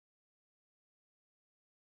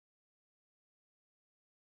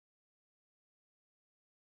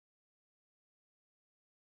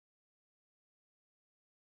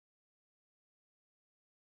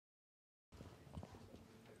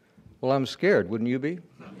Well, I'm scared, wouldn't you be?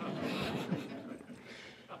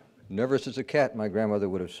 Nervous as a cat, my grandmother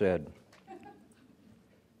would have said.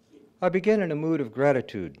 I began in a mood of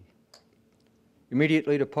gratitude.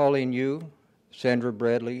 Immediately to Pauline Yu, Sandra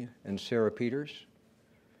Bradley, and Sarah Peters,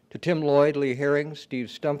 to Tim Lloyd, Lee Herring, Steve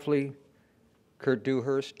Stumpfley, Kurt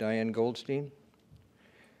Dewhurst, Diane Goldstein.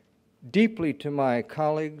 Deeply to my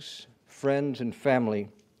colleagues, friends, and family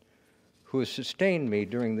who have sustained me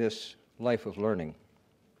during this life of learning.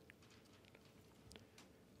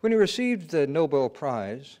 When he received the Nobel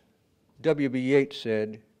Prize, W.B. Yeats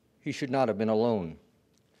said he should not have been alone.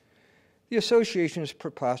 The association is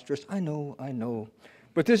preposterous. I know,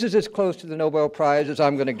 but this is as close to the Nobel Prize as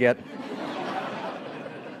I'm going to get.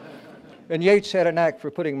 And Yeats had a knack for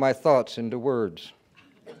putting my thoughts into words.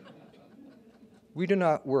 We do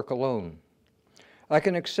not work alone. I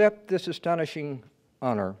can accept this astonishing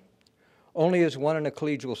honor only as one in a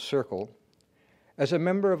collegial circle, as a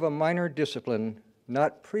member of a minor discipline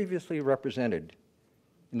not previously represented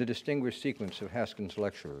in the distinguished sequence of Haskins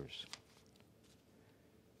lecturers.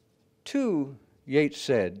 Two, Yeats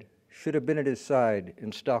said, should have been at his side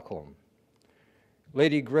in Stockholm: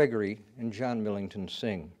 Lady Gregory and John Millington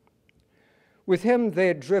Synge. With him, they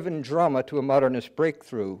had driven drama to a modernist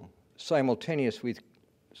breakthrough simultaneously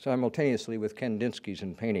with Kandinsky's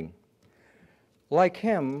in painting. Like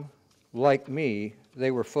him, like me,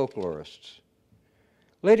 they were folklorists.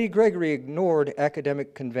 Lady Gregory ignored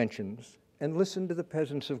academic conventions and listened to the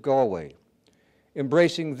peasants of Galway,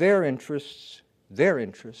 embracing their interests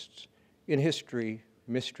in history,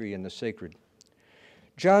 mystery, and the sacred.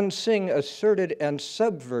 John Synge asserted and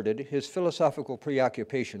subverted his philosophical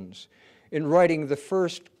preoccupations in writing the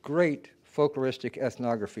first great folkloristic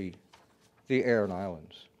ethnography, The Aran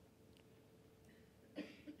Islands.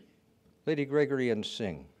 Lady Gregory and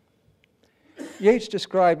Synge. Yeats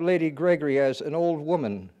described Lady Gregory as an old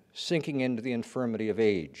woman sinking into the infirmity of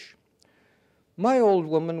age. My old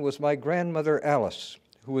woman was my grandmother Alice,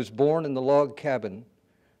 who was born in the log cabin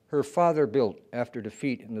her father built after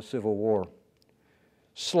defeat in the Civil War.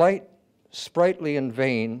 Slight, sprightly, and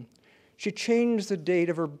vain, she changed the date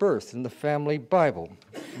of her birth in the family Bible,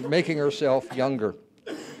 making herself younger.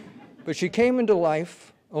 But she came into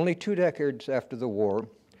life only 2 decades after the war,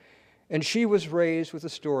 and she was raised with the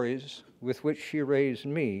stories with which she raised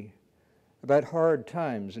me about hard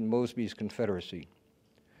times in Mosby's Confederacy.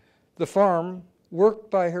 The farm,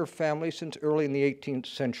 worked by her family since early in the 18th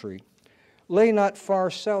century, lay not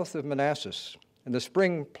far south of Manassas, and the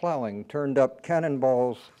spring plowing turned up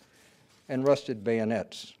cannonballs and rusted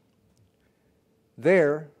bayonets.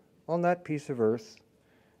 There, on that piece of earth,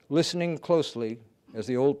 listening closely as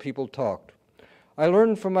the old people talked, I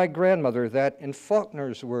learned from my grandmother that, in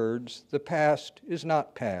Faulkner's words, the past is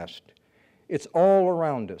not past. It's all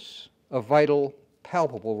around us, a vital,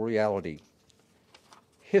 palpable reality.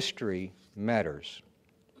 History matters.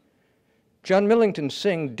 John Millington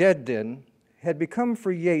Synge, dead then, had become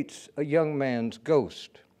for Yeats a young man's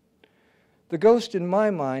ghost. The ghost in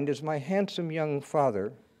my mind is my handsome young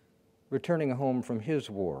father returning home from his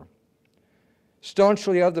war.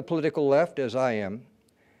 Staunchly of the political left, as I am,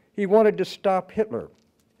 he wanted to stop Hitler,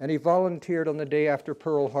 and he volunteered on the day after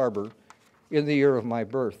Pearl Harbor in the year of my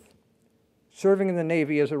birth, serving in the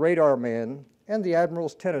Navy as a radar man and the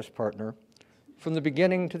Admiral's tennis partner from the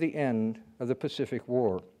beginning to the end of the Pacific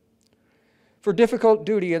War. For difficult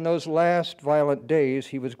duty in those last violent days,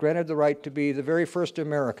 he was granted the right to be the very first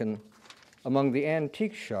American among the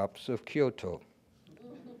antique shops of Kyoto.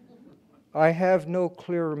 I have no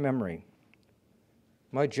clearer memory.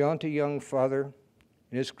 My jaunty young father,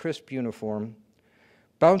 in his crisp uniform,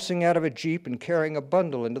 bouncing out of a Jeep and carrying a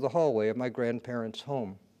bundle into the hallway of my grandparents'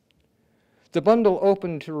 home. The bundle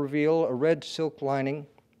opened to reveal a red silk lining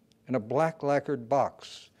and a black lacquered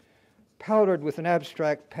box, powdered with an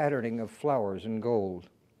abstract patterning of flowers and gold.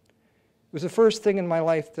 It was the first thing in my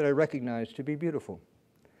life that I recognized to be beautiful.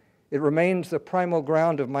 It remains the primal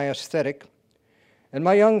ground of my aesthetic, and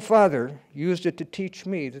my young father used it to teach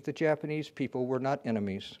me that the Japanese people were not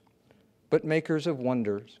enemies, but makers of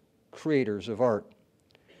wonders, creators of art.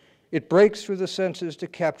 It breaks through the senses to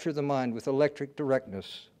capture the mind with electric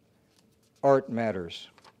directness. Art matters.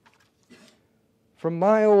 From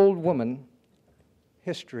my old woman,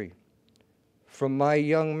 history. From my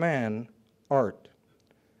young man, art.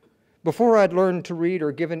 Before I'd learned to read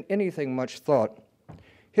or given anything much thought,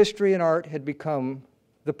 history and art had become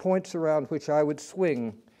the points around which I would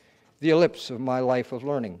swing the ellipse of my life of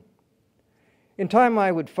learning. In time,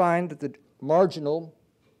 I would find that the marginal,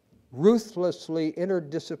 ruthlessly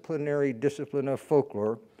interdisciplinary discipline of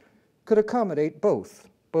folklore could accommodate both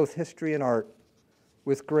history and art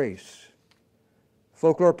with grace.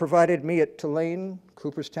 Folklore provided me at Tulane,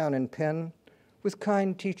 Cooperstown, and Penn with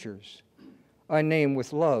kind teachers. I name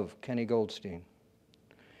with love Kenny Goldstein.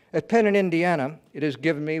 At Penn in Indiana, it has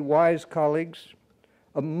given me wise colleagues,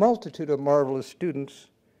 a multitude of marvelous students,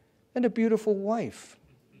 and a beautiful wife,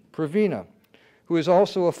 Pravina, who is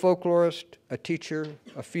also a folklorist, a teacher,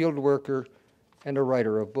 a field worker, and a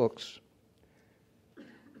writer of books.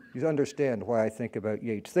 You understand why I think about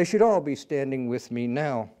Yeats. They should all be standing with me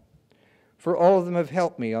now, for all of them have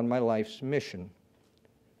helped me on my life's mission.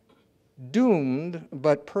 Doomed,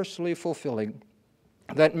 but personally fulfilling,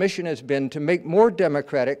 that mission has been to make more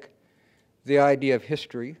democratic the idea of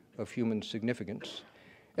history, of human significance,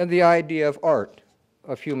 and the idea of art,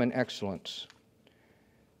 of human excellence.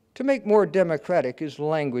 To make more democratic is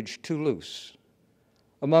language too loose.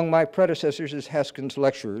 Among my predecessors as Haskins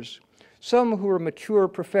lecturers, some who were mature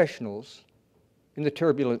professionals in the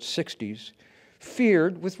turbulent 60s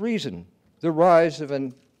feared with reason the rise of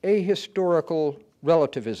an ahistorical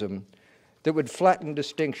relativism that would flatten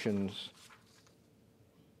distinctions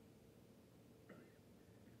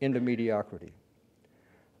into mediocrity.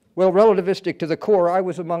 Well, relativistic to the core, I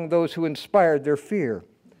was among those who inspired their fear.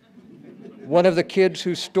 One of the kids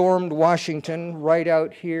who stormed Washington right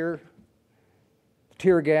out here,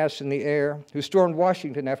 tear gas in the air, who stormed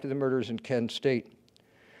Washington after the murders in Kent State.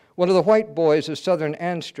 One of the white boys of Southern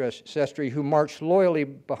ancestry who marched loyally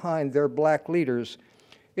behind their black leaders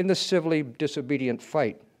in the civilly disobedient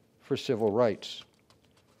fight for civil rights.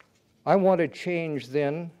 I wanted change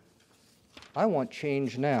then. I want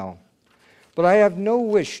change now. But I have no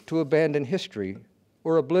wish to abandon history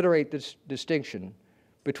or obliterate this distinction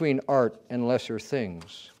between art and lesser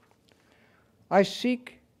things. I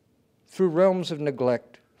seek, through realms of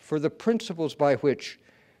neglect, for the principles by which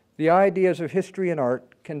the ideas of history and art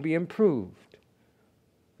can be improved,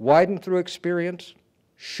 widened through experience,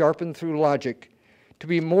 sharpened through logic, to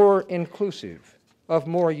be more inclusive, of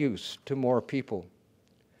more use to more people.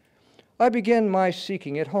 I began my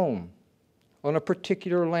seeking at home, on a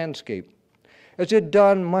particular landscape, as did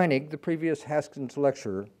Don Meinig, the previous Haskins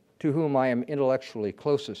lecturer, to whom I am intellectually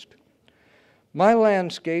closest. My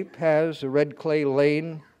landscape has a red clay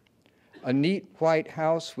lane, a neat white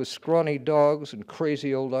house with scrawny dogs and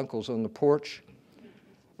crazy old uncles on the porch,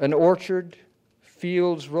 an orchard,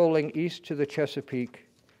 fields rolling east to the Chesapeake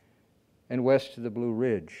and west to the Blue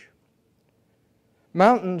Ridge.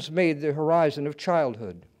 Mountains made the horizon of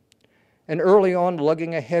childhood, and early on,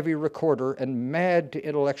 lugging a heavy recorder and mad to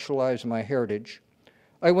intellectualize my heritage,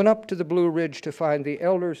 I went up to the Blue Ridge to find the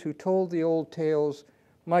elders who told the old tales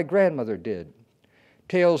my grandmother did,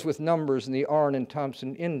 tales with numbers in the Arne and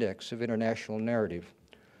Thompson Index of International Narrative,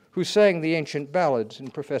 who sang the ancient ballads in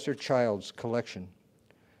Professor Child's collection.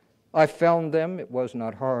 I found them, it was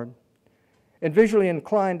not hard, and visually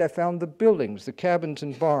inclined I found the buildings, the cabins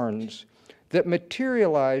and barns that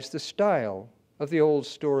materialized the style of the old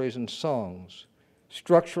stories and songs,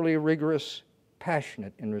 structurally rigorous,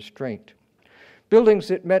 passionate in restraint. Buildings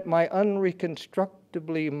that met my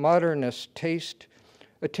unreconstructibly modernist taste,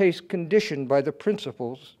 a taste conditioned by the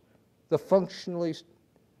principles, the functionally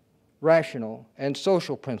rational and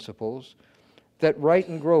social principles that Wright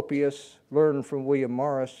and Gropius learned from William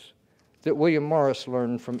Morris, that William Morris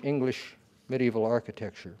learned from English medieval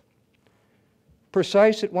architecture.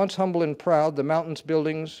 Precise, at once humble and proud, the mountains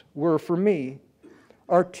buildings were, for me,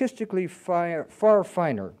 artistically far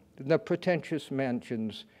finer than the pretentious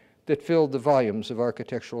mansions that filled the volumes of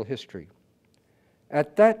architectural history.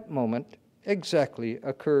 At that moment, exactly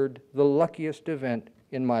occurred the luckiest event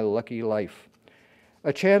in my lucky life,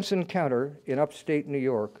 a chance encounter in upstate New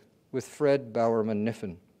York with Fred Bowerman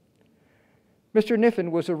Niffen. Mr.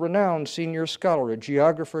 Niffen was a renowned senior scholar, a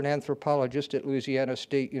geographer and anthropologist at Louisiana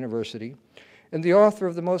State University, and the author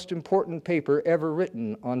of the most important paper ever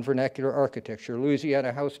written on vernacular architecture,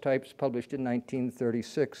 Louisiana House Types, published in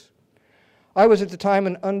 1936. I was at the time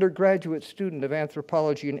an undergraduate student of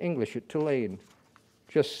anthropology and English at Tulane,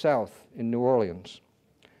 just south in New Orleans.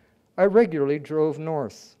 I regularly drove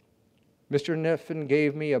north. Mr. Niffen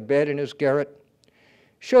gave me a bed in his garret,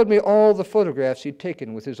 showed me all the photographs he'd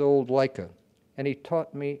taken with his old Leica, and he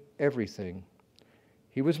taught me everything.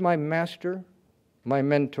 He was my master, my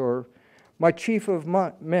mentor, my chief of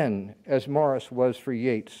men, as Morris was for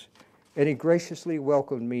Yeats, and he graciously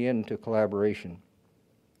welcomed me into collaboration.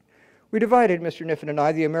 We divided, Mr. Niffen and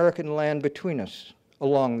I, the American land between us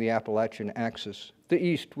along the Appalachian axis. The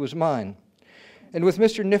east was mine. And with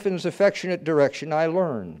Mr. Niffen's affectionate direction, I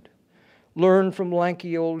learned from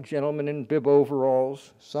lanky old gentlemen in bib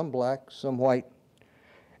overalls, some black, some white,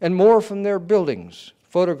 and more from their buildings,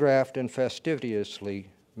 photographed and fastidiously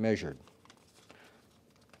measured.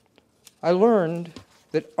 I learned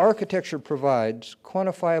that architecture provides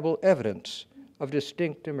quantifiable evidence of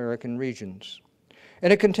distinct American regions,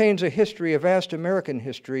 and it contains a history, a vast American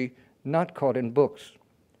history, not caught in books.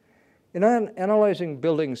 In analyzing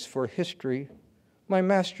buildings for history, my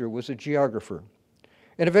master was a geographer,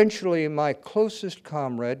 and eventually my closest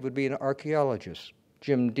comrade would be an archaeologist,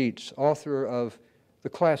 Jim Dietz, author of the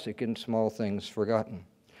classic In Small Things Forgotten.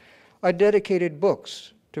 I dedicated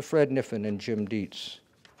books to Fred Niffen and Jim Dietz.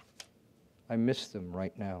 I miss them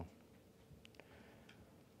right now.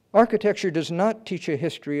 Architecture does not teach a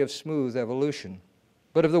history of smooth evolution,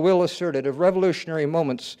 but of the will asserted, of revolutionary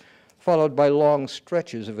moments followed by long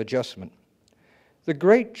stretches of adjustment. The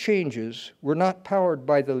great changes were not powered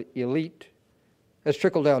by the elite, as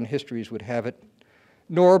trickle-down histories would have it,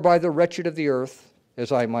 nor by the wretched of the earth,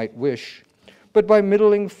 as I might wish, but by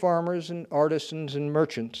middling farmers and artisans and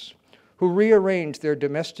merchants who rearranged their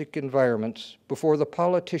domestic environments before the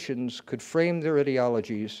politicians could frame their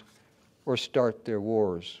ideologies or start their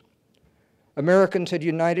wars. Americans had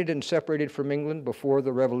united and separated from England before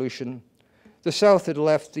the Revolution. The South had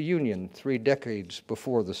left the Union 3 decades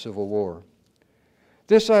before the Civil War.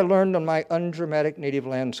 This I learned on my undramatic native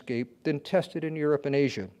landscape, then tested in Europe and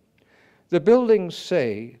Asia. The buildings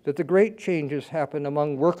say that the great changes happen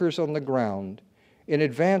among workers on the ground in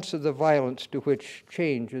advance of the violence to which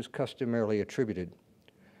change is customarily attributed.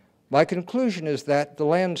 My conclusion is that the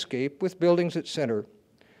landscape, with buildings at center,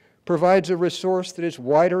 provides a resource that is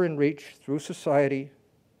wider in reach through society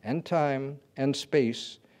and time and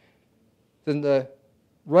space than the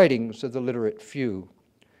writings of the literate few,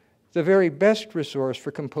 the very best resource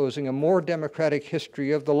for composing a more democratic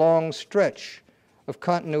history of the long stretch of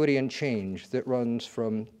continuity and change that runs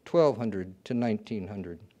from 1200 to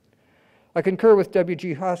 1900. I concur with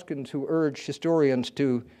W.G. Haskins, who urged historians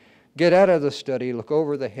to get out of the study, look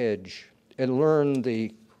over the hedge, and learn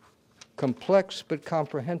the complex but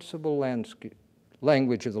comprehensible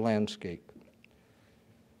language of the landscape.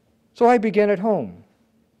 So I began at home,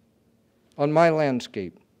 on my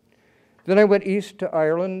landscape. Then I went east to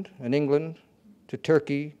Ireland and England, to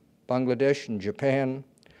Turkey, Bangladesh, and Japan,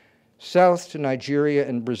 south to Nigeria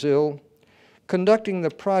and Brazil, conducting the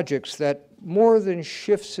projects that, more than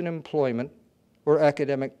shifts in employment or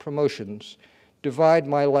academic promotions, divide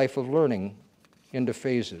my life of learning into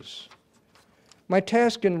phases. My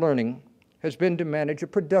task in learning has been to manage a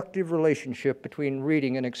productive relationship between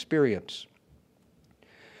reading and experience.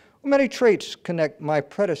 Many traits connect my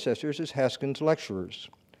predecessors as Haskins lecturers.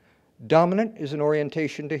 Dominant is an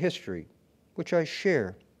orientation to history, which I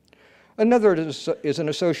share. Another is an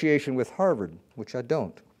association with Harvard, which I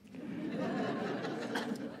don't.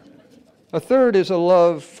 A third is a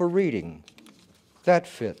love for reading. That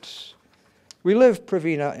fits. We live,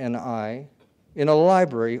 Pravina and I, in a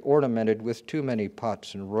library ornamented with too many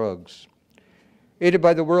pots and rugs. Aided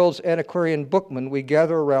by the world's antiquarian bookman, we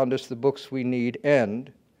gather around us the books we need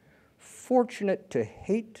and, fortunate to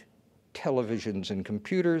hate televisions and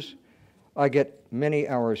computers, I get many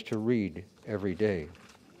hours to read every day.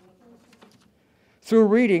 Through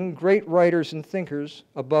reading, great writers and thinkers,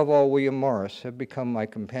 above all William Morris, have become my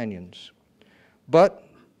companions. But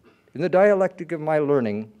in the dialectic of my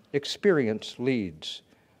learning, experience leads.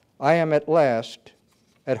 I am at last,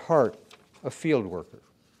 at heart, a field worker.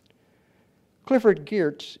 Clifford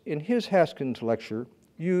Geertz, in his Haskins lecture,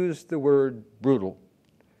 used the word brutal.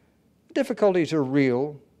 Difficulties are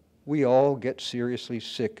real. We all get seriously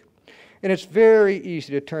sick. And it's very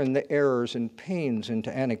easy to turn the errors and pains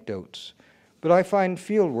into anecdotes. But I find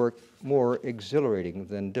field work more exhilarating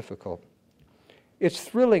than difficult. It's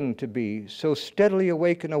thrilling to be so steadily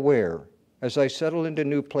awake and aware as I settle into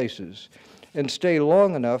new places and stay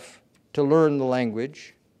long enough to learn the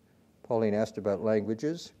language. Pauline asked about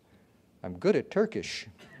languages. I'm good at Turkish,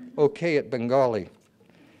 okay at Bengali.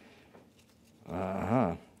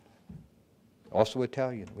 Also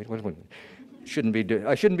Italian. I shouldn't be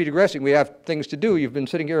digressing. We have things to do. You've been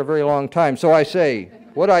sitting here a very long time. So I say,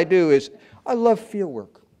 what I do is, I love field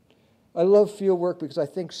work. I love field work because I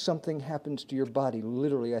think something happens to your body,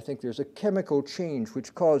 literally. I think there's a chemical change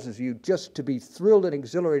which causes you just to be thrilled and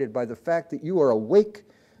exhilarated by the fact that you are awake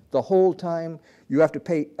the whole time. You have to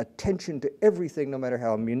pay attention to everything, no matter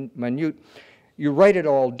how minute. You write it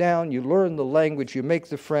all down, you learn the language, you make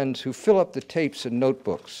the friends who fill up the tapes and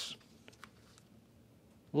notebooks.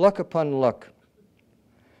 Luck upon luck.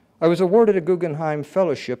 I was awarded a Guggenheim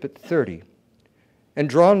Fellowship at 30. And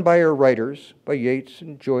drawn by her writers, by Yeats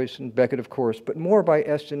and Joyce and Beckett, of course, but more by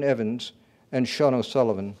Eston Evans and Sean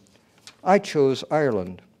O'Sullivan, I chose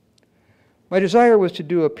Ireland. My desire was to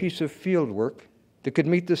do a piece of field work that could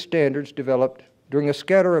meet the standards developed during a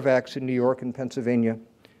scatter of acts in New York and Pennsylvania,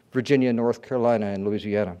 Virginia, North Carolina, and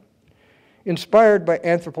Louisiana. Inspired by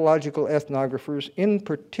anthropological ethnographers, in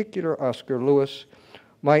particular Oscar Lewis,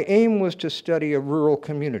 my aim was to study a rural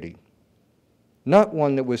community, not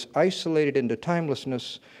one that was isolated into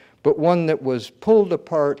timelessness, but one that was pulled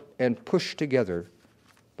apart and pushed together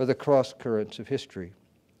by the cross currents of history.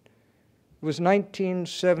 It was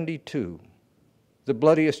 1972, the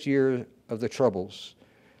bloodiest year of the Troubles,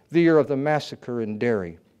 the year of the massacre in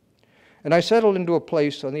Derry, and I settled into a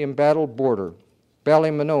place on the embattled border,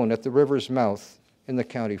 Ballymenown at the river's mouth in the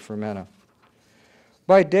county Fermanagh.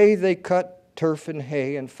 By day they cut turf and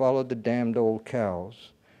hay and followed the damned old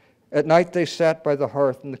cows. At night they sat by the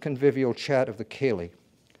hearth in the convivial chat of the ceilidh.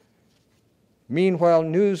 Meanwhile,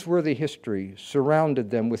 newsworthy history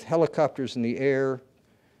surrounded them with helicopters in the air,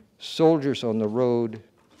 soldiers on the road,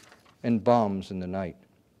 and bombs in the night.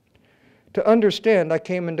 To understand, I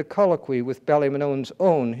came into colloquy with Ballymenown's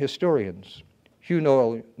own historians, Hugh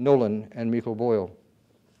Nolan and Michael Boyle,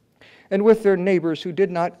 and with their neighbors who did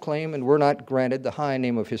not claim and were not granted the high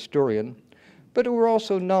name of historian, but who were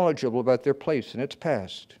also knowledgeable about their place in its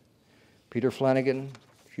past. Peter Flanagan,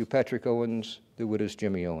 Hugh Patrick Owens, the widow's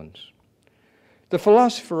Jimmy Owens. The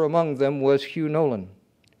philosopher among them was Hugh Nolan.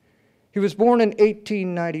 He was born in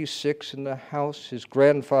 1896 in the house his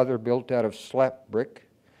grandfather built out of slap brick,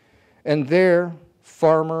 and there,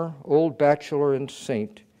 farmer, old bachelor, and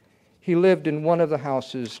saint, he lived in one of the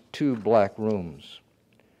house's 2 black rooms.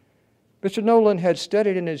 Mr. Nolan had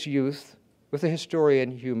studied in his youth with the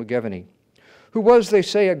historian Hugh McGevney, who was, they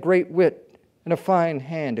say, a great wit and a fine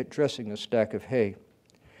hand at dressing a stack of hay.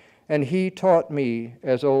 And he taught me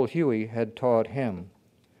as old Hughie had taught him.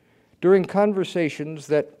 During conversations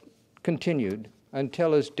that continued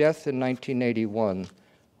until his death in 1981,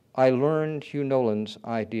 I learned Hugh Nolan's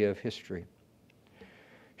idea of history.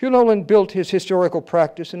 Hugh Nolan built his historical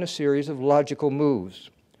practice in a series of logical moves.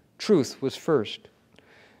 Truth was first.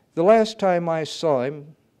 The last time I saw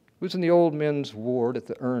him was in the old men's ward at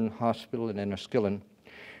the Erne Hospital in Enniskillen.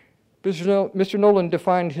 Mr. Nolan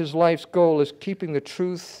defined his life's goal as keeping the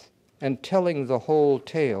truth and telling the whole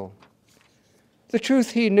tale. The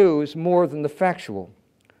truth, he knew, is more than the factual.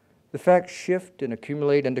 The facts shift and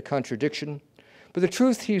accumulate into contradiction, but the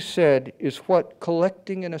truth, he said, is what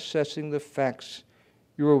collecting and assessing the facts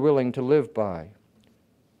you are willing to live by.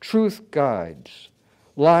 Truth guides.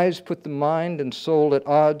 Lies put the mind and soul at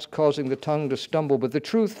odds, causing the tongue to stumble, but the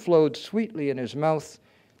truth flowed sweetly in his mouth,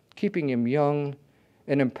 keeping him young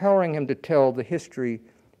and empowering him to tell the history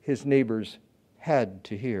his neighbors had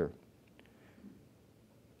to hear,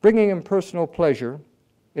 bringing him personal pleasure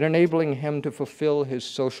and enabling him to fulfill his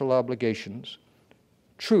social obligations.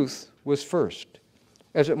 Truth was first,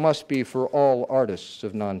 as it must be for all artists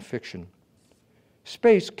of nonfiction.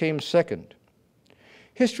 Space came second.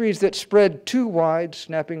 Histories that spread too wide,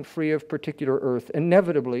 snapping free of particular earth,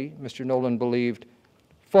 inevitably, Mr. Nolan believed,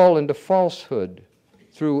 fall into falsehood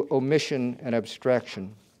through omission and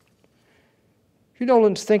abstraction. Hugh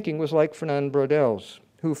Nolan's thinking was like Fernand Braudel's,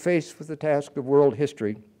 who, faced with the task of world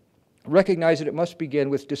history, recognized that it must begin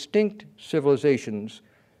with distinct civilizations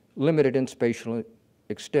limited in spatial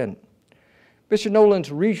extent. Mr.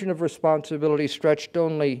 Nolan's region of responsibility stretched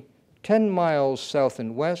only 10 miles south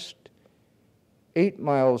and west, 8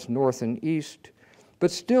 miles north and east,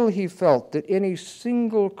 but still he felt that any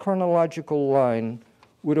single chronological line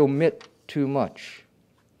would omit too much.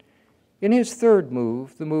 In his third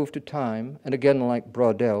move, the move to time, and again like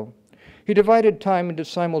Braudel, he divided time into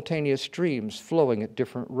simultaneous streams flowing at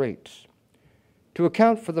different rates. To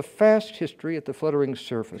account for the fast history at the fluttering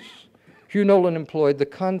surface, Hugh Nolan employed the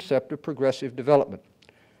concept of progressive development,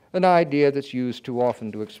 an idea that's used too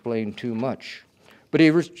often to explain too much. But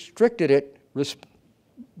he restricted it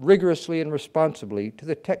rigorously and responsibly to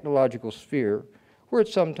the technological sphere, where it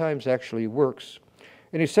sometimes actually works,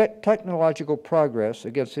 and he set technological progress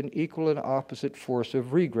against an equal and opposite force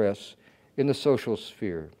of regress in the social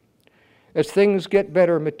sphere. As things get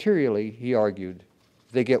better materially, he argued,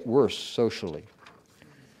 they get worse socially.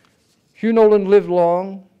 Hugh Nolan lived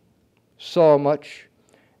long, saw much,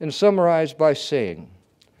 and summarized by saying,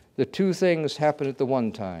 the 2 things happen at the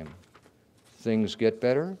one time. Things get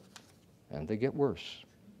better, and they get worse.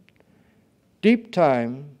 Deep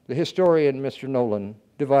time, the historian Mr. Nolan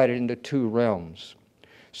divided into 2 realms,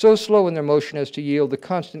 so slow in their motion as to yield the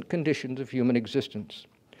constant conditions of human existence.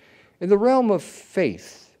 In the realm of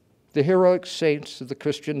faith, the heroic saints of the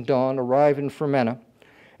Christian dawn arrive in Fermanagh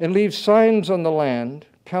and leave signs on the land,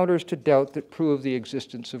 counters to doubt that prove the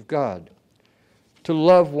existence of God. To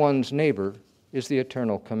love one's neighbor is the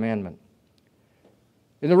eternal commandment.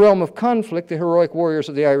 In the realm of conflict, the heroic warriors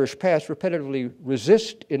of the Irish past repetitively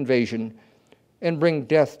resist invasion and bring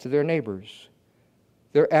death to their neighbors.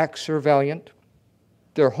 Their acts are valiant,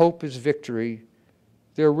 their hope is victory,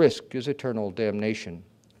 their risk is eternal damnation.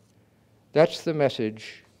 That's the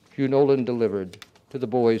message Hugh Nolan delivered to the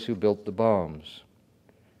boys who built the bombs.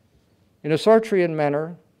 In a Sartrean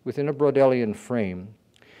manner, within a Brodelian frame,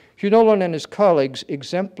 Hugh Nolan and his colleagues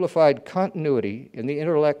exemplified continuity in the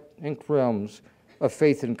interlinked realms of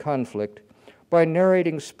faith and conflict by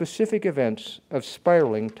narrating specific events of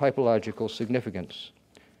spiraling typological significance.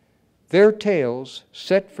 Their tales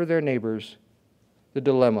set for their neighbors the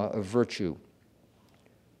dilemma of virtue.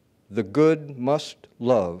 The good must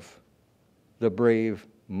love, the brave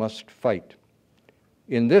must fight.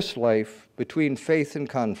 In this life, between faith and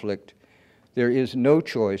conflict, there is no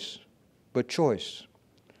choice but choice.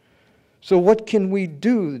 So what can we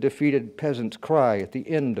do, the defeated peasants cry at the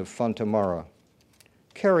end of Fontamara.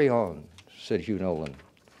 Carry on, said Hugh Nolan.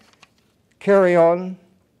 Carry on,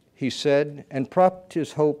 he said, and propped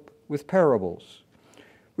his hope with parables,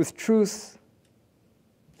 with truth-filled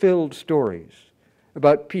stories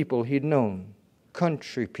about people he'd known,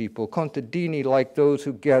 country people, contadini like those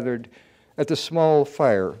who gathered at the small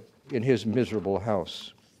fire in his miserable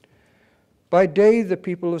house. By day, the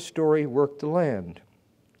people of story worked the land,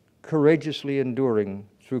 courageously enduring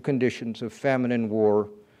through conditions of famine and war,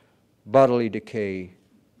 bodily decay,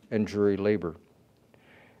 and dreary labor.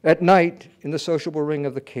 At night, in the sociable ring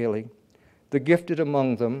of the Cayley, the gifted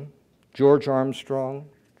among them, George Armstrong,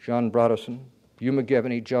 John Broderson, Hugh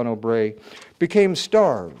McGivney, John O'Bray, became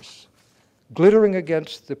stars, glittering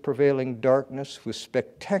against the prevailing darkness with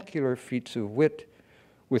spectacular feats of wit,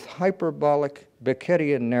 with hyperbolic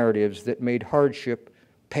Beckettian narratives that made hardship,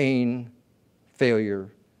 pain, failure,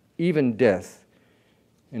 even death,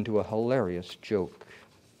 into a hilarious joke.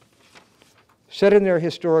 Set in their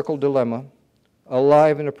historical dilemma,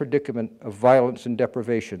 alive in a predicament of violence and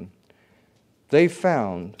deprivation, they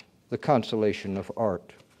found the consolation of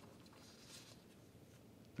art.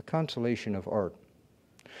 The consolation of art.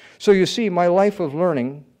 So you see, my life of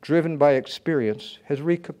learning, driven by experience, has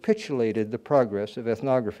recapitulated the progress of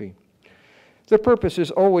ethnography. The purpose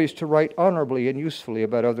is always to write honorably and usefully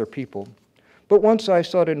about other people, but once I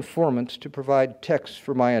sought informants to provide texts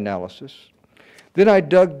for my analysis. Then I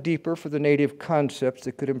dug deeper for the native concepts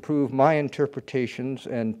that could improve my interpretations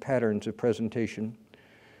and patterns of presentation.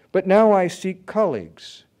 But now I seek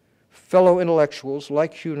colleagues, fellow intellectuals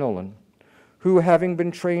like Hugh Nolan, who, having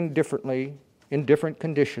been trained differently in different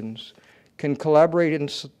conditions, can collaborate in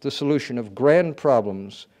the solution of grand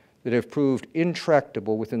problems that have proved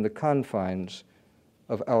intractable within the confines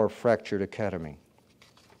of our fractured academy.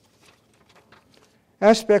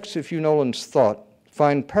 Aspects of Hugh Nolan's thought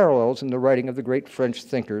find parallels in the writing of the great French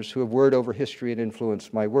thinkers who have whirred over history and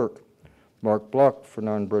influenced my work. Marc Bloch,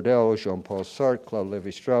 Fernand Braudel, Jean-Paul Sartre, Claude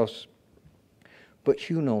Lévi-Strauss. But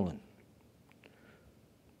Hugh Nolan,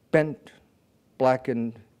 bent,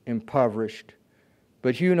 blackened, impoverished,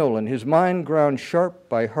 but Hugh Nolan, his mind ground sharp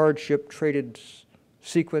by hardship, traded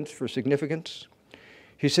sequence for significance.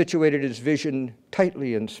 He situated his vision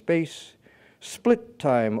tightly in space, split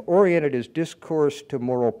time, oriented his discourse to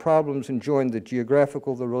moral problems, and joined the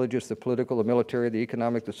geographical, the religious, the political, the military, the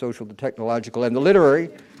economic, the social, the technological, and the literary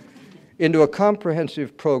into a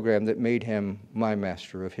comprehensive program that made him my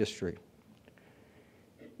master of history.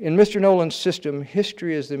 In Mr. Nolan's system,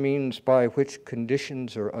 history is the means by which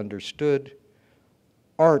conditions are understood.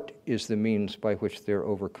 Art is the means by which they're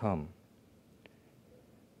overcome.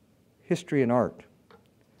 History and art.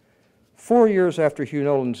 4 years after Hugh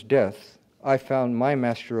Nolan's death, I found my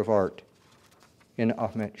master of art in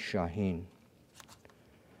Ahmet Şahin.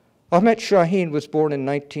 Ahmet Şahin was born in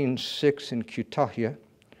 1906 in Kütahya,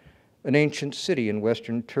 an ancient city in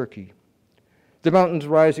western Turkey. The mountains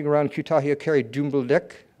rising around Kütahya carry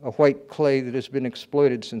dümbüldek, a white clay that has been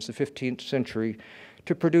exploited since the 15th century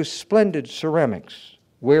to produce splendid ceramics,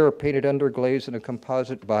 ware painted underglaze in a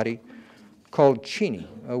composite body called chini,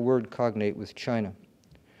 a word cognate with China.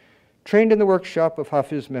 Trained in the workshop of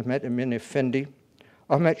Hafiz Mehmet Emin Effendi,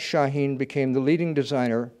 Ahmet Şahin became the leading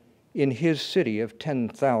designer in his city of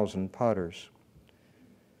 10,000 potters.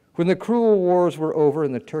 When the cruel wars were over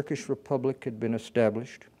and the Turkish Republic had been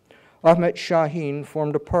established, Ahmet Şahin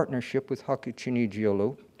formed a partnership with Hakkı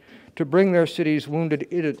Çinicioğlu to bring their city's wounded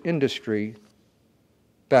industry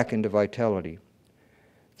back into vitality.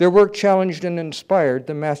 Their work challenged and inspired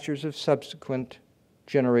the masters of subsequent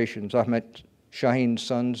generations, Ahmet Şahin's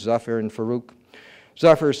sons, Zafer and Faruk,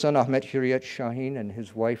 Zafer's son, Ahmet Hürriyet Şahin, and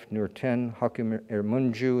his wife, Nurten, Hakim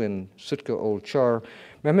Ermuncu, and Sıtkı Olçar,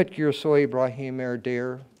 Mehmet Gürsoy, Ibrahim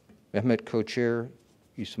Erder, Mehmet Koçer,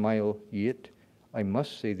 Ismail Yiğit. I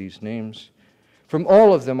must say these names. From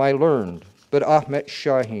all of them I learned but Ahmet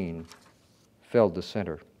Shaheen felled the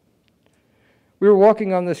center. We were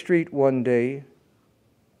walking on the street one day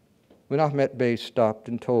when Ahmet Bey stopped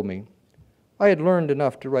and told me I had learned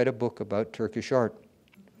enough to write a book about Turkish art.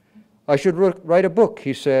 I should write a book,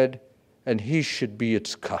 he said, and he should be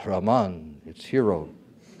its kahraman, its hero.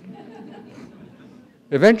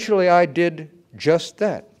 Eventually, I did just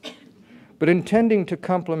that. But intending to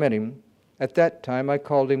compliment him, at that time I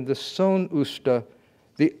called him the son usta,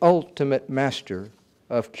 the ultimate master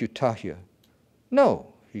of Kütahya.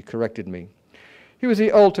 No, he corrected me. He was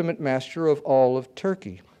the ultimate master of all of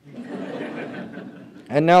Turkey.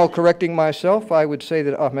 And now, correcting myself, I would say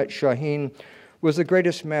that Ahmet Shaheen was the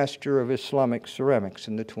greatest master of Islamic ceramics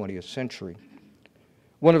in the 20th century.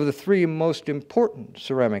 One of the three most important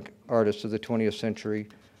ceramic artists of the 20th century,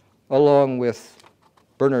 along with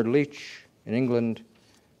Bernard Leach in England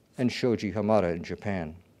and Shoji Hamada in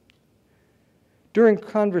Japan. During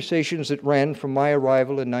conversations that ran from my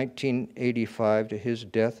arrival in 1985 to his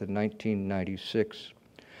death in 1996,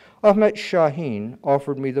 Ahmet Shaheen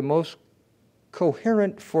offered me the most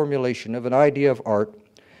coherent formulation of an idea of art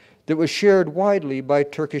that was shared widely by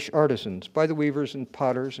Turkish artisans, by the weavers and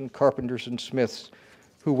potters and carpenters and smiths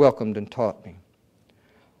who welcomed and taught me.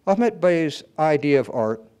 Ahmet Bey's idea of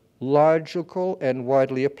art, logical and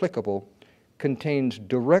widely applicable, contains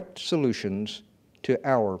direct solutions to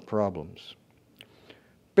our problems.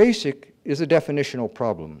 Basic is a definitional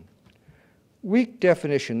problem. Weak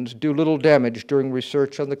definitions do little damage during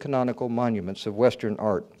research on the canonical monuments of Western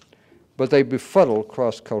art, but they befuddle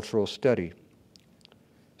cross-cultural study.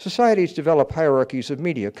 Societies develop hierarchies of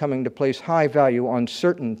media, coming to place high value on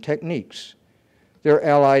certain techniques, their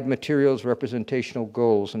allied materials, representational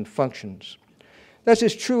goals, and functions. That's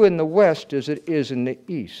as true in the West as it is in the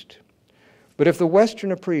East. But if the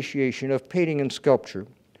Western appreciation of painting and sculpture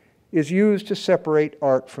is used to separate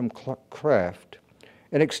art from craft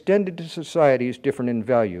and extended to societies different in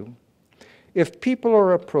value, if people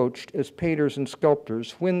are approached as painters and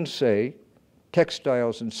sculptors when, say,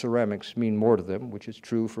 textiles and ceramics mean more to them, which is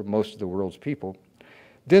true for most of the world's people,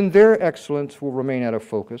 then their excellence will remain out of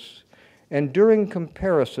focus, and during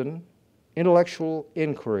comparison, intellectual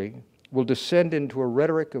inquiry will descend into a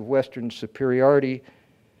rhetoric of Western superiority,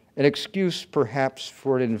 an excuse perhaps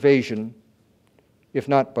for an invasion, if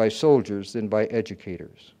not by soldiers, then by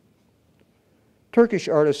educators. Turkish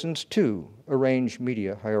artisans, too, arrange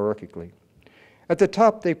media hierarchically. At the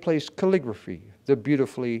top, they place calligraphy, the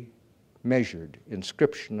beautifully measured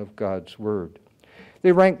inscription of God's word.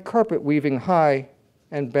 They rank carpet weaving high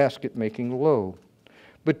and basket making low.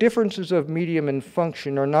 But differences of medium and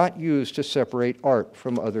function are not used to separate art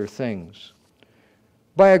from other things.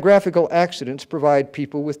 Biographical accidents provide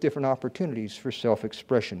people with different opportunities for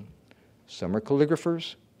self-expression. Some are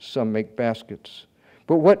calligraphers, some make baskets.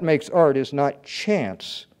 But what makes art is not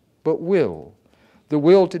chance, but will. The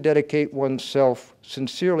will to dedicate oneself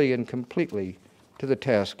sincerely and completely to the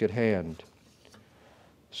task at hand.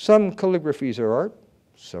 Some calligraphies are art,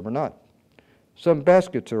 some are not. Some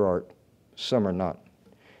baskets are art, some are not.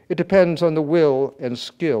 It depends on the will and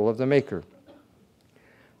skill of the maker.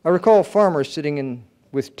 I recall farmers sitting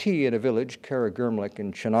with tea in a village, Karagürmlik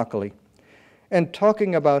in Çanakkale, and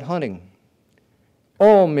talking about hunting.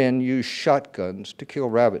 All men use shotguns to kill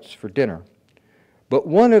rabbits for dinner, but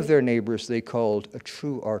one of their neighbors they called a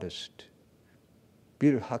true artist,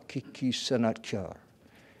 bir hakiki sanatkar.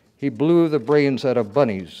 He blew the brains out of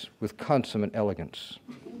bunnies with consummate elegance.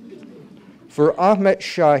 For Ahmet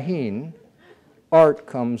Shaheen, art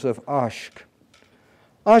comes of aşk.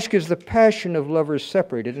 Aşk is the passion of lovers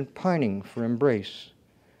separated and pining for embrace,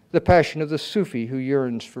 the passion of the Sufi who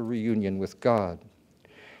yearns for reunion with God.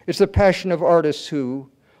 It's the passion of artists who,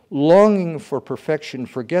 longing for perfection,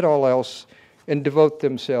 forget all else and devote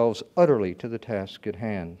themselves utterly to the task at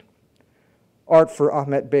hand. Art for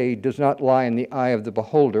Ahmet Bey does not lie in the eye of the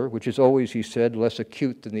beholder, which is always, he said, less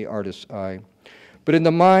acute than the artist's eye, but in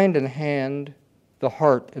the mind and hand, the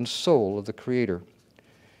heart and soul of the creator.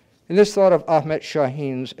 And this thought of Ahmet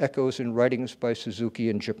Shaheen's echoes in writings by Suzuki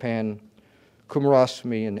in Japan,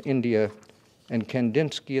 Kumarasamy in India, and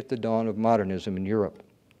Kandinsky at the dawn of modernism in Europe.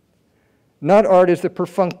 Not art is the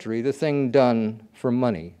perfunctory, the thing done for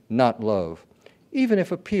money, not love, even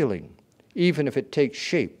if appealing, even if it takes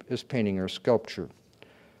shape as painting or sculpture.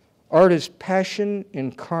 Art is passion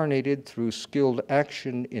incarnated through skilled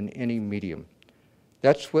action in any medium.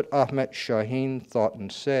 That's what Ahmet Shaheen thought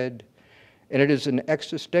and said, and it is an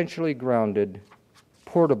existentially grounded,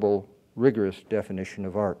 portable, rigorous definition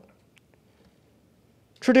of art.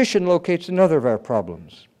 Tradition locates another of our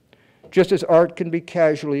problems. Just as art can be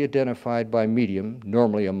casually identified by medium,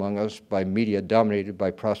 normally among us by media dominated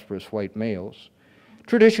by prosperous white males,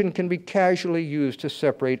 tradition can be casually used to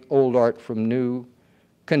separate old art from new,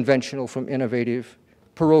 conventional from innovative,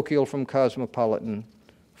 parochial from cosmopolitan,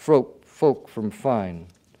 folk from fine.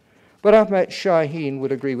 But Ahmet Şahin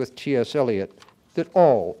would agree with T.S. Eliot that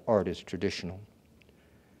all art is traditional.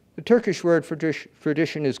 The Turkish word for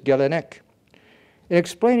tradition is gelenek. In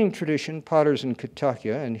explaining tradition, potters in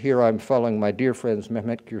Kütahya, and here I'm following my dear friends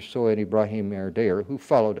Mehmet Gürsoy and Ibrahim Erdeyer, who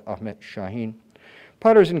followed Ahmet Şahin,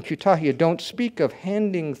 potters in Kütahya don't speak of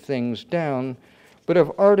handing things down, but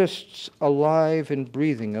of artists alive and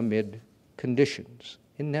breathing amid conditions,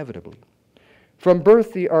 inevitably. From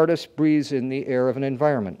birth, the artist breathes in the air of an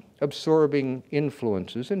environment, absorbing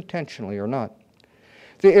influences, intentionally or not.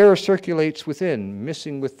 The air circulates within,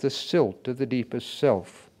 mixing with the silt of the deepest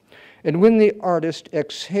self. And when the artist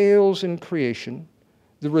exhales in creation,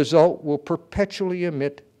 the result will perpetually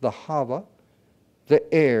emit the hava,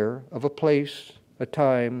 the air of a place, a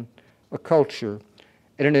time, a culture,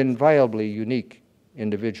 and an inviolably unique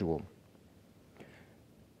individual.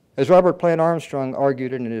 As Robert Plant Armstrong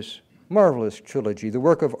argued in his marvelous trilogy, the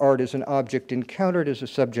work of art is an object encountered as a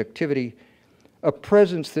subjectivity, a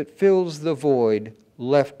presence that fills the void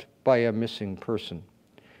left by a missing person.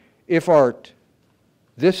 If art,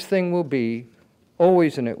 this thing will be,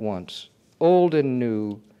 always and at once, old and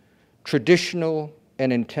new, traditional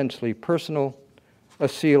and intensely personal, a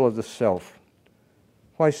seal of the self.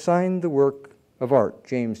 Why sign the work of art,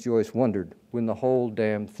 James Joyce wondered, when the whole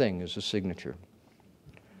damn thing is a signature.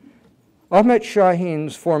 Ahmet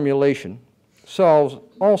Şahin's formulation solves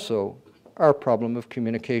also our problem of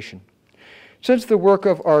communication. Since the work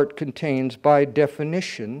of art contains, by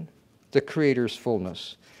definition, the creator's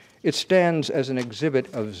fullness, it stands as an exhibit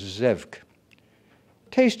of zevk.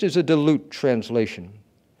 Taste is a dilute translation.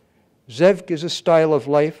 Zevk is a style of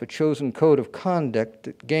life, a chosen code of conduct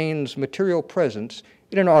that gains material presence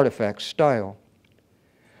in an artifact style.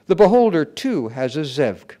 The beholder, too, has a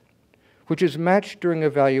zevk, which is matched during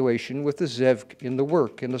evaluation with the zevk in the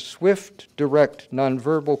work, and the swift, direct,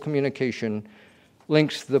 nonverbal communication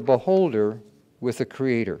links the beholder with the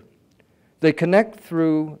creator. They connect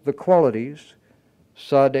through the qualities,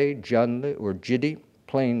 sade, canlı, or ciddi,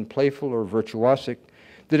 plain, playful, or virtuosic,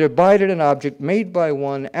 that abide in an object made by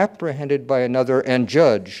one, apprehended by another, and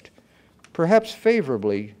judged, perhaps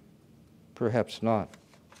favorably, perhaps not.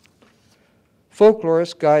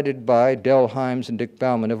 Folklorists, guided by Del Hymes and Dick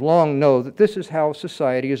Bauman, have long known that this is how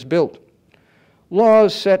society is built.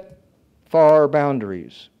 Laws set far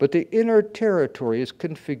boundaries, but the inner territory is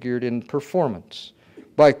configured in performance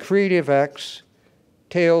by creative acts,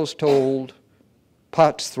 tales told,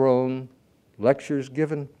 pots thrown, lectures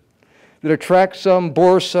given, that attract some,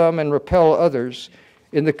 bore some, and repel others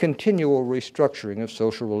in the continual restructuring of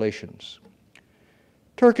social relations.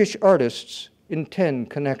 Turkish artists intend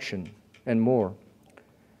connection and more.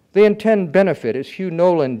 They intend benefit, as Hugh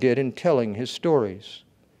Nolan did in telling his stories.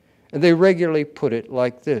 And they regularly put it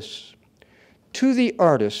like this: to the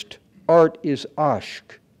artist, art is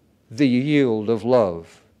ashk, the yield of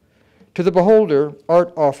love. To the beholder,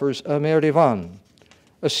 art offers a merdivan,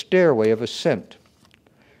 a stairway of ascent.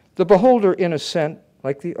 The beholder in ascent,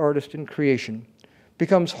 like the artist in creation,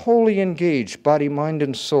 becomes wholly engaged, body, mind,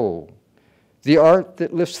 and soul. The art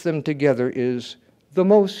that lifts them together is the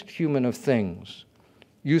most human of things,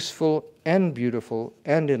 useful and beautiful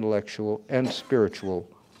and intellectual and spiritual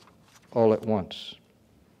all at once.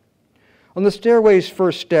 On the stairway's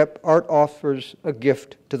first step, art offers a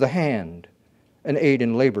gift to the hand, an aid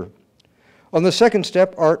in labor. On the second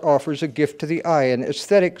step, art offers a gift to the eye, an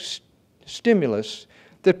aesthetic stimulus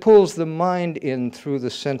that pulls the mind in through the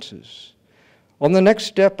senses. On the next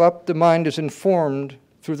step up, the mind is informed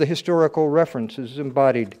through the historical references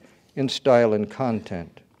embodied in style and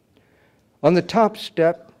content. On the top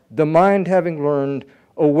step, the mind, having learned,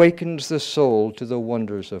 awakens the soul to the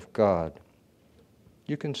wonders of God.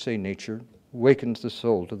 You can say nature awakens the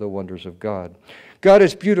soul to the wonders of God. God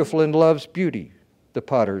is beautiful and loves beauty, the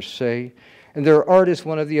potters say, and their art is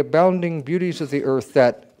one of the abounding beauties of the earth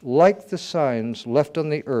that, like the signs left on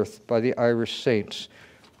the earth by the Irish saints,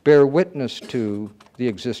 bear witness to the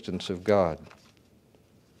existence of God.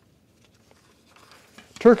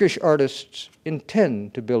 Turkish artists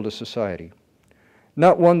intend to build a society,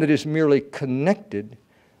 not one that is merely connected,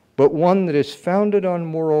 but one that is founded on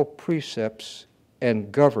moral precepts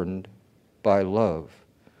and governed by love.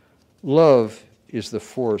 Love is the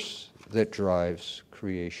force that drives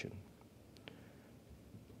creation.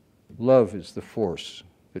 Love is the force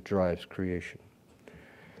that drives creation.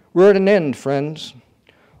 We're at an end, friends.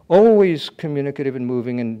 Always communicative and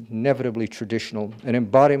moving, and inevitably traditional, an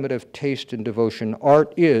embodiment of taste and devotion,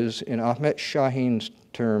 art is, in Ahmet Shaheen's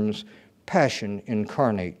terms, passion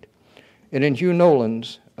incarnate, and in Hugh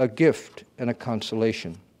Nolan's, a gift and a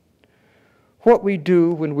consolation. What we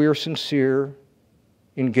do when we are sincere,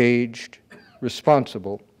 engaged,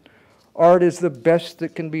 responsible, art is the best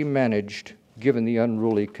that can be managed given the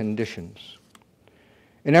unruly conditions.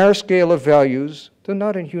 In our scale of values, though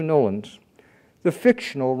not in Hugh Nolan's, the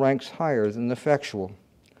fictional ranks higher than the factual.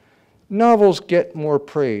 Novels get more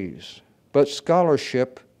praise, but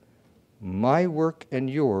scholarship, my work and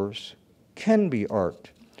yours, can be art.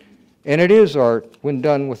 And it is art when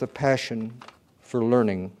done with a passion for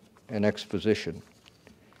learning and exposition.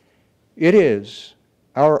 It is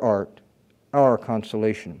our art, our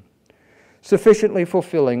consolation, sufficiently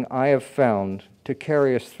fulfilling, I have found, to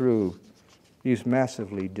carry us through these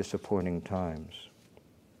massively disappointing times.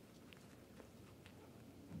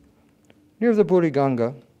 Near the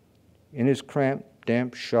Buriganga, in his cramped,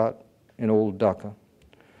 damp shot in old Dhaka,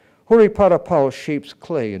 Horipada Pal shapes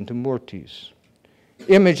clay into murtis,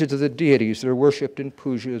 images of the deities that are worshipped in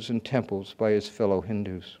pujas and temples by his fellow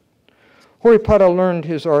Hindus. Horipada learned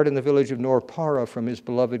his art in the village of Norpara from his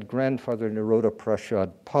beloved grandfather Niroda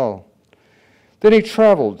Prasad Pal. Then he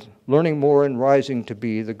traveled, learning more and rising to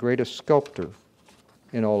be the greatest sculptor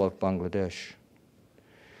in all of Bangladesh.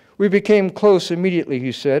 We became close immediately,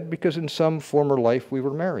 he said, because in some former life we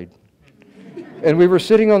were married. And we were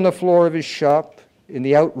sitting on the floor of his shop in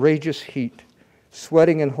the outrageous heat,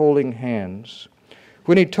 sweating and holding hands,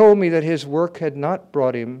 when he told me that his work had not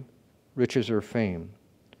brought him riches or fame,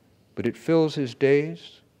 but it fills his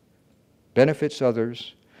days, benefits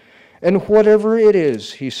others, and whatever it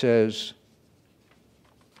is, he says,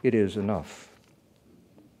 it is enough.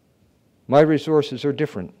 My resources are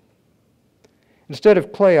different. Instead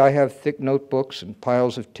of clay, I have thick notebooks and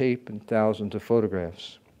piles of tape and thousands of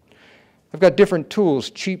photographs. I've got different tools,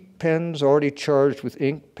 cheap pens already charged with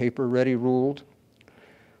ink, paper ready ruled.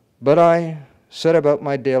 But I set about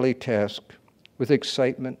my daily task with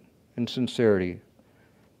excitement and sincerity,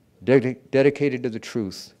 dedicated to the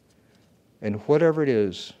truth. And whatever it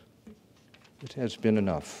is, it has been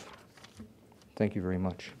enough. Thank you very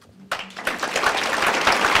much.